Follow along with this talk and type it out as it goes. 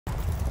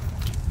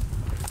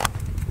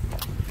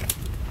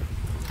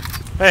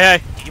Hey,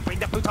 hey. Did you bring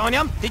the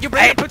plutonium? Did you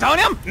bring the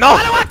plutonium? No!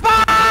 Allahu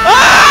Akbar!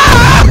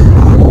 Ah!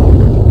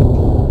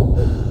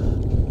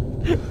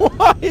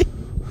 Why?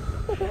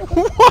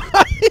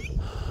 Why?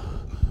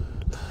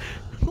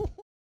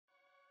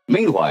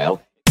 Meanwhile...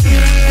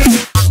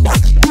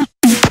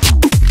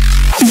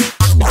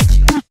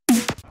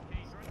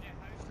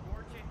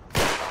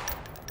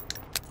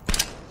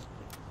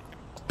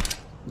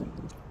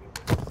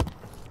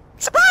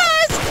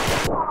 Surprise!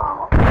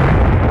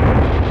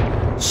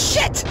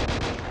 Shit!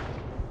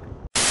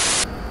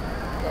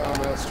 Oh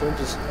man, strange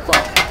as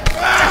fuck.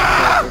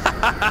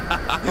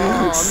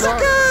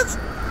 Suckers!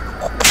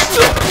 No,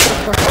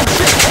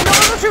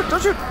 don't shoot,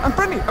 don't shoot! I'm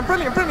friendly!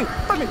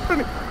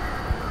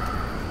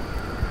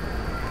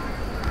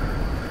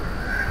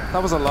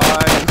 That was a lie.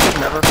 You should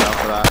never fell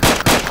for that.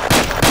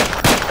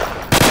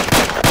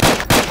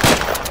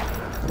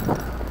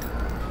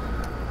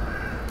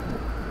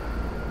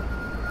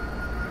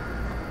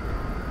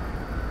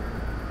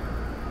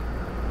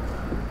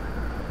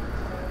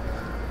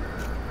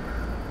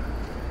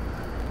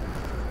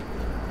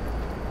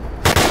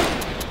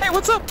 Hey,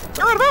 what's up?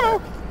 You're out of ammo!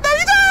 No,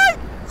 you die!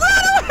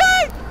 Run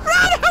away!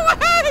 Run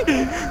away!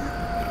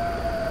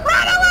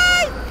 Run away!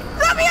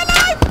 Run me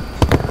alive!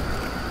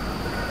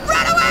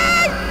 Run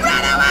away!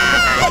 Run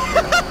away!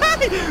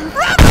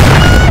 Run away!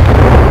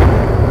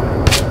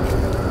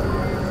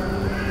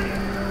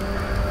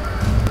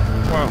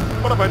 Wow,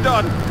 what have I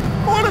done?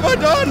 What have I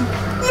done?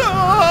 No!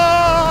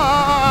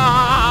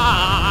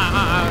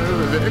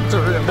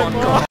 Victory in one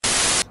goal.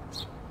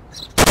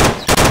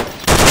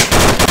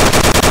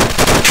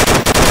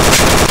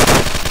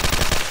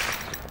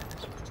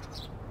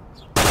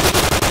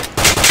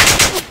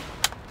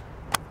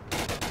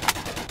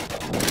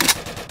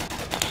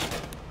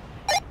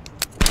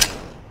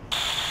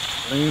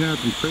 Laying out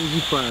some crazy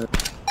fire.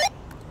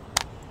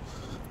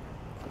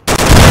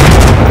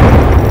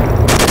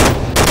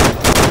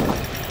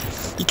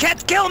 You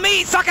can't kill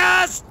me,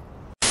 suckers!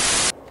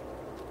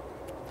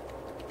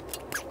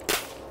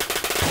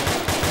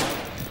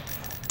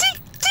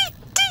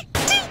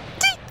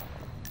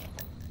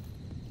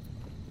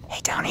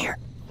 Hey, down here.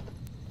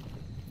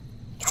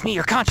 It's me,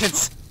 your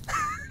conscience.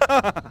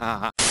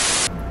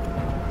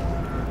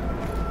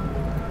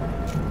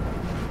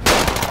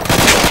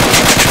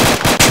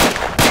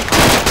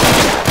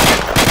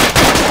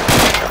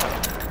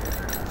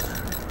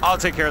 I'll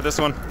take care of this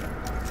one.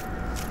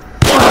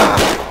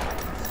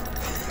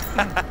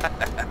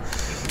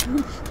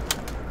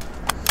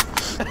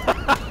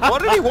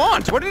 What did he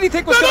want? What did he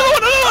think was going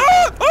Another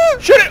one! Oh,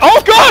 shit it!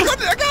 Oh god!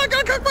 I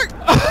got quick!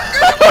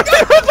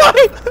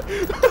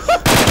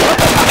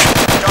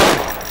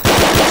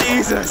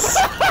 Jesus!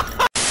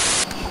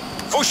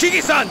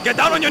 Fushigi-san, get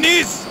down on your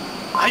knees!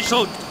 I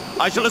shall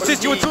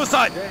assist you in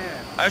suicide!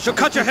 I shall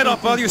cut your head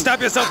off while you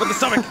stab yourself in the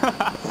stomach!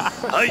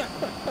 Hey!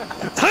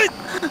 Hey!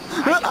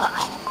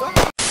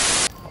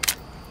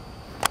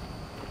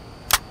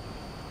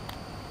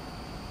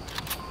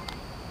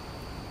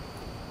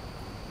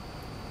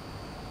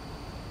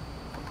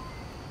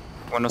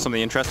 Wanna know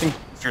something interesting?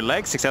 If your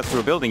leg sticks out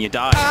through a building, you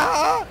die.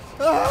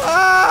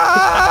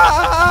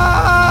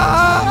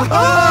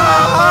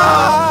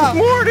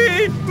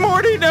 Morty!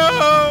 Morty,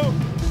 no!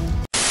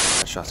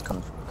 That shot's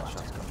coming from that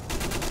shot's coming.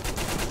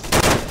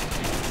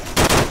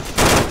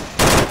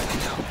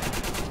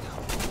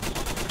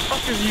 What the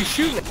fuck is you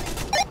shooting?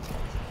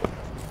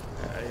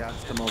 Yeah,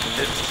 it's come over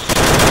here.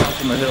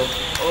 From the hill.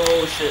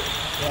 Oh shit.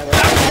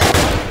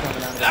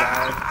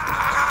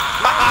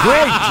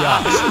 Great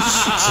job!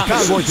 The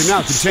convoy can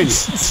now continue.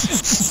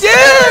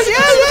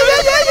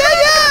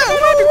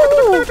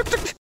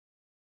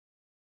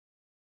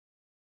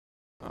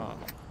 Oh,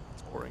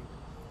 it's boring.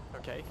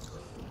 Okay.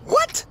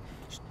 What?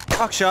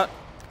 Cockshot!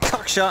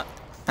 Cockshot!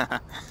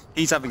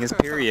 He's having his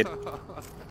period.